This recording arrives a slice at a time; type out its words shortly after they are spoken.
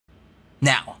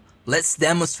Now, let's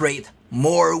demonstrate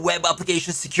more web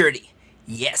application security.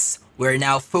 Yes, we're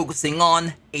now focusing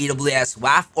on AWS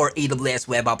WAF or AWS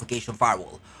Web Application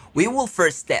Firewall. We will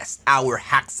first test our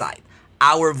hacksite,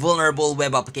 our vulnerable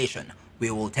web application. We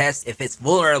will test if it's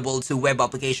vulnerable to web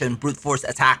application Bruteforce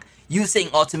Attack using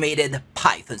automated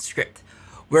Python script.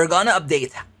 We're gonna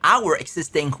update our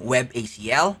existing web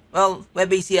ACL. Well, web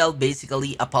ACL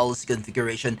basically a policy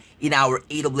configuration in our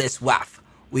AWS WAF.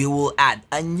 We will add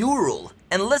a new rule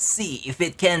and let's see if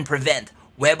it can prevent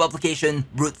web application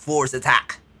brute force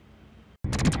attack.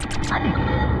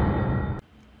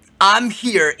 I'm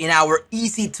here in our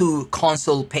EC2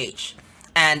 console page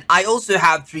and I also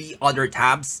have 3 other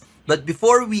tabs, but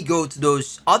before we go to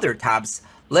those other tabs,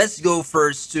 let's go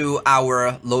first to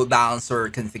our load balancer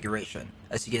configuration.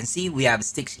 As you can see, we have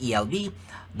Styx ELB,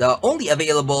 the only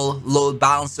available load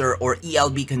balancer or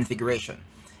ELB configuration.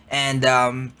 And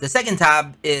the second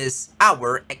tab is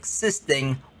our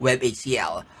existing web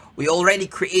ACL. We already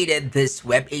created this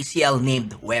web ACL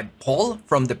named web poll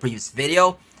from the previous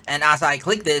video. And as I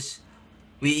click this,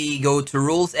 we go to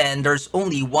rules and there's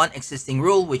only one existing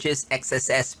rule, which is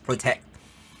XSS protect.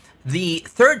 The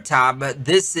third tab,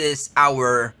 this is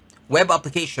our web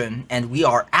application and we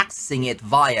are accessing it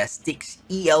via Styx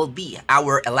ELB,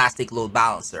 our elastic load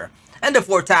balancer. And the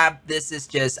fourth tab, this is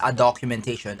just a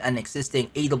documentation, an existing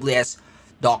AWS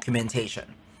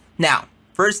documentation. Now,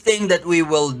 first thing that we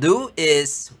will do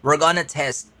is we're gonna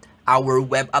test our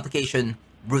web application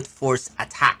brute force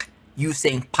attack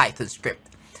using Python script.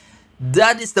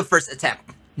 That is the first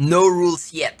attempt. No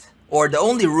rules yet. Or the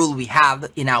only rule we have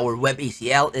in our web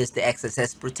ACL is the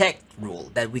XSS protect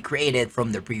rule that we created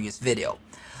from the previous video.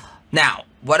 Now,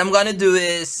 what I'm gonna do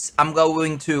is I'm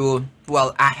going to,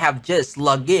 well, I have just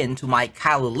logged in to my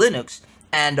Kali Linux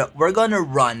and we're gonna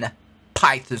run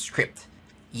Python script.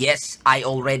 Yes, I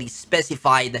already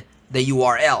specified the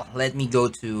URL. Let me go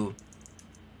to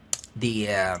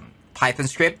the Python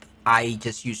script. I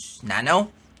just use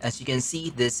nano. As you can see,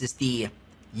 this is the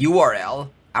URL,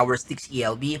 our Styx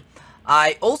ELB.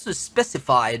 I also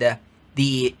specified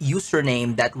the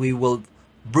username that we will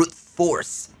brute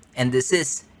force, and this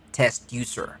is test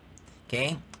user.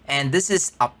 Okay, and this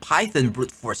is a Python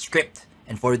brute force script.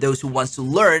 And for those who wants to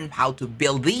learn how to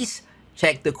build these,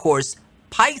 check the course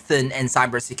Python and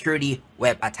Cybersecurity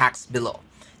Web Attacks below.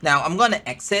 Now I'm gonna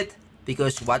exit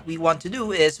because what we want to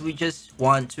do is we just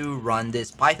want to run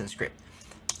this Python script.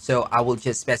 So I will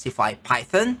just specify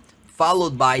Python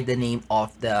followed by the name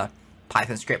of the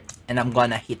Python script and I'm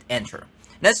gonna hit enter.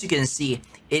 And as you can see,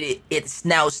 it's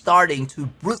now starting to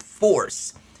brute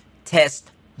force test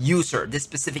user, this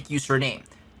specific username,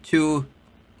 to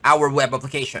our web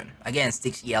application. Again,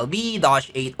 Styx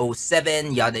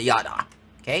ELB-807 yada yada.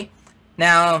 Okay,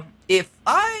 now if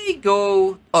I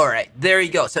go, all right, there you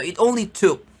go. So it only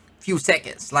took a few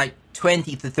seconds, like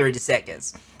 20 to 30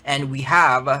 seconds, and we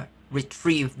have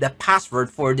retrieved the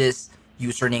password for this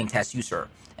username test user.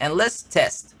 And let's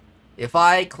test. If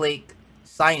I click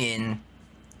sign in,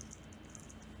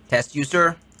 test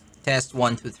user, test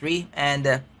 1 2 3,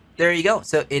 and there you go.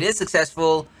 So it is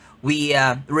successful. We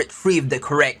retrieved the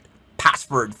correct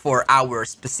password for our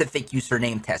specific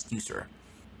username test user.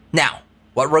 Now,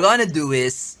 what we're gonna do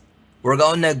is we're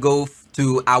gonna go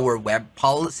to our web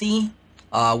policy,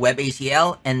 web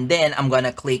ACL, and then I'm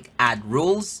gonna click add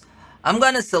rules. I'm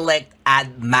gonna select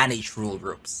add manage rule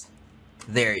groups.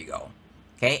 There you go.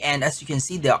 Okay, and as you can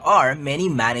see, there are many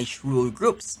managed rule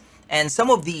groups, and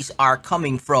some of these are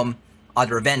coming from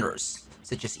other vendors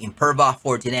such as Imperva,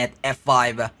 Fortinet,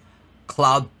 F5,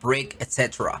 CloudBreak,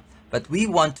 etc. But we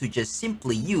want to just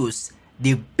simply use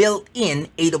the built-in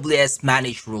AWS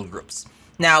managed rule groups.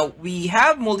 Now we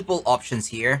have multiple options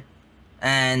here,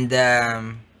 and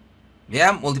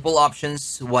yeah, multiple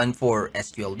options. One for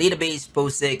SQL database,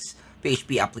 PostGIS,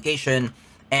 PHP application,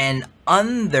 and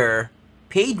under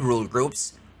paid rule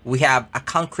groups, we have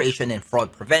account creation and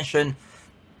fraud prevention.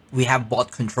 We have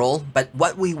bot control, but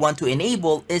what we want to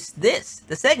enable is this,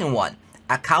 the second one,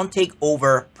 account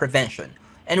takeover prevention.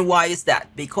 And why is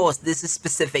that? Because this is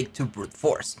specific to brute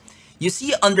force. You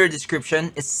see under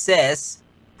description, it says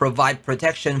provide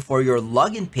protection for your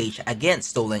login page against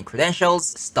stolen credentials,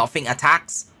 stuffing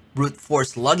attacks, brute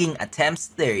force logging attempts.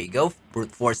 There you go,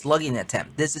 brute force logging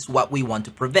attempt. This is what we want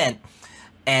to prevent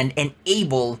and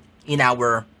enable in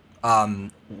our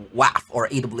WAF or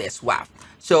AWS WAF.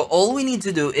 So all we need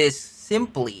to do is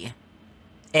simply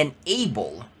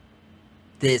enable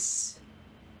this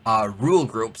rule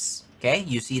groups. Okay,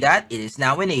 you see that it is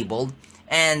now enabled,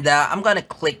 and I'm gonna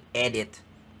click edit.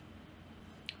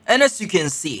 And as you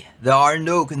can see, there are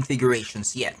no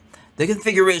configurations yet. The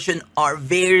configuration are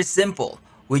very simple.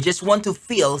 we just want to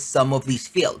fill some of these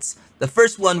fields. The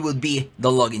first one would be the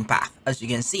login path. As you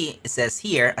can see, it says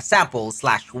here a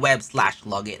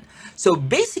sample/web/login. So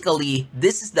basically,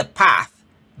 this is the path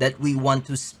that we want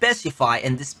to specify,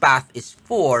 and this path is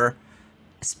for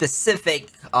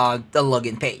specific the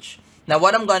login page. Now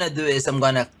what I'm gonna do is I'm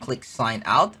gonna click sign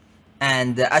out,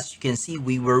 and as you can see,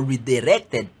 we were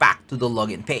redirected back to the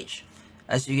login page.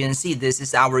 As you can see, this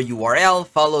is our URL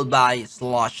followed by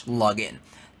 /login.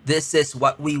 This is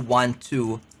what we want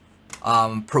to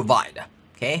provide.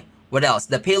 Okay, what else?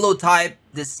 The payload type,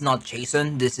 this is not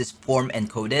JSON, this is form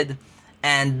encoded.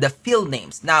 And the field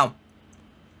names. Now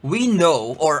we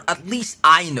know, or at least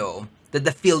I know, that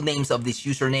the field names of this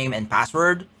username and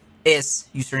password is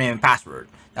username and password.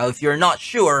 Now if you're not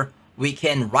sure, we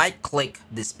can right click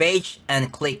this page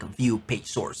and click view page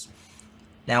source.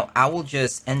 Now I will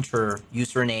just enter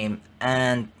username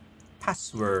and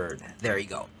password. There you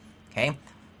go. Okay,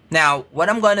 now what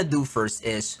I'm gonna do first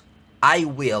is I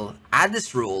will add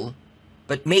this rule,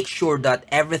 but make sure that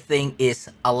everything is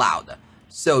allowed.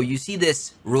 So you see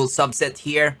this rule subset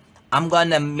here. I'm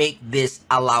gonna make this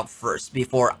allowed first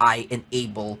before I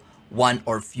enable one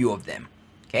or few of them.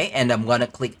 Okay, and I'm gonna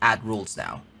click add rules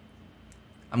now.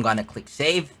 I'm gonna click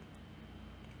save.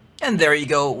 And there you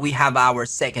go, we have our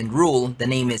second rule. The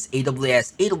name is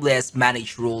AWS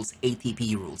Manage Rules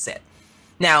ATP rule set.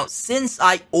 Now, since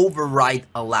I override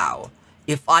allow,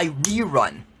 if I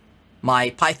rerun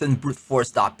my Python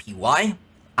bruteforce.py,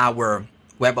 our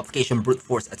web application brute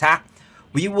force attack,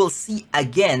 we will see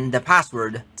again the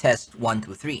password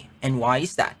test123. And why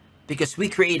is that? Because we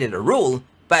created a rule,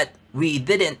 but we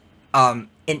didn't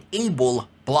enable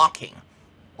blocking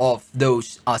of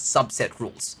those subset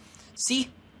rules. See,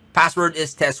 password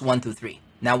is test123.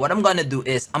 Now what I'm gonna do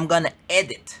is I'm gonna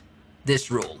edit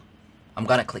this rule. I'm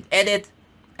gonna click edit,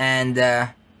 and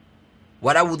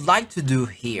what I would like to do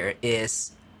here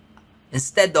is,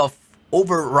 instead of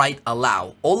override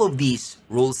allow, all of these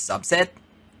rules subset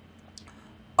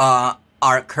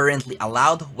are currently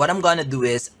allowed. What I'm gonna do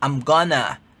is I'm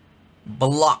gonna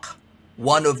block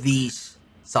one of these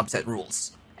subset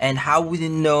rules. And how would you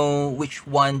know which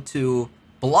one to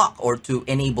block or to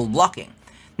enable blocking?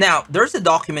 Now there's a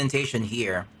documentation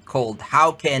here called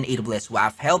How Can AWS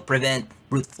WAF Help Prevent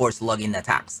Brute Force Login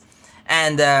Attacks?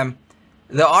 And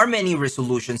there are many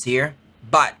resolutions here,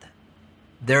 but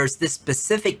there's this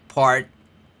specific part,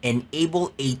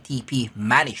 enable ATP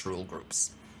manage rule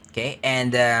groups. Okay,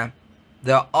 and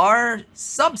there are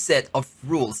subset of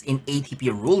rules in ATP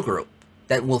rule group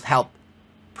that will help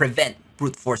prevent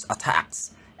brute force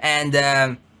attacks. And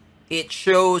it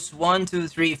shows 1, 2,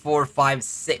 3, 4, 5,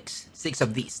 6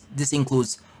 of these. This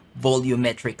includes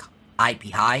volumetric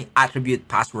IP high, attribute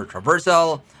password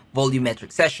traversal,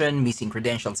 volumetric session, missing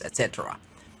credentials, etc.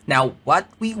 Now, what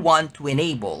we want to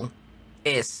enable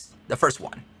is the first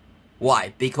one.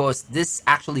 Why? Because this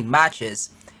actually matches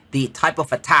the type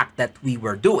of attack that we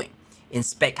were doing.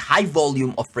 Inspect high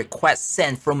volume of requests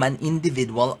sent from an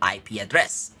individual IP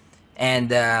address.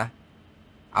 And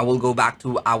I will go back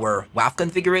to our WAF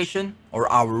configuration or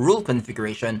our rule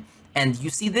configuration. And you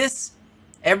see this?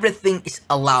 Everything is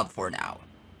allowed for now.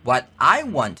 What I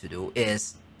want to do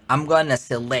is I'm gonna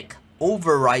select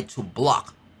override to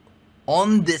block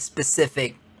on this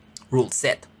specific rule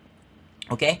set.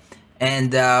 Okay,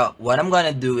 and what I'm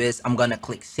gonna do is I'm gonna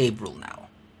click save rule now.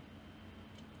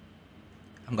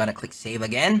 I'm gonna click save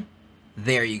again.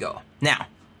 There you go. Now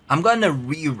I'm gonna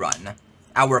rerun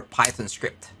our Python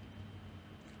script.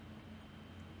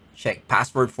 Check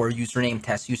password for username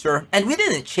test user, and we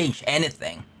didn't change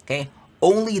anything. Okay,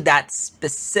 only that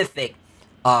specific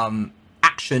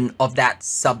action of that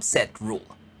subset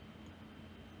rule.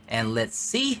 And let's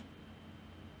see.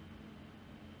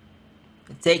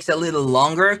 It takes a little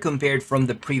longer compared from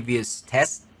the previous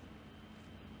test.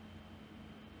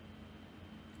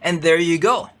 And there you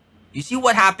go. You see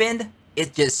what happened?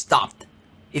 It just stopped.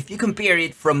 If you compare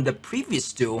it from the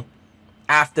previous two,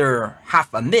 after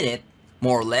half a minute,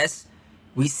 more or less,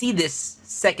 we see this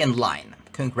second line.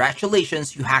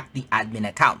 Congratulations, you hacked the admin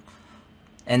account.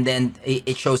 And then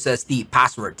it shows us the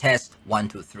password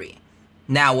test123.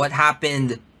 Now what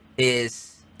happened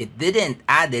is it didn't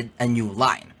added a new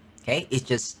line. Okay, it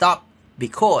just stopped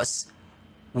because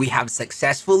we have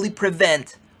successfully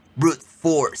prevent brute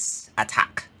force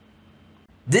attack.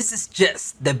 This is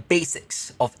just the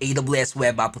basics of AWS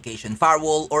Web Application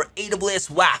Firewall, or AWS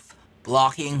WAF,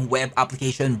 blocking web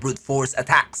application brute force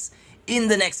attacks. In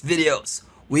the next videos,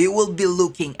 we will be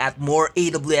looking at more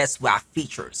AWS WAF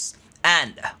features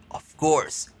and, of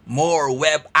course, more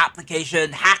web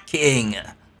application hacking.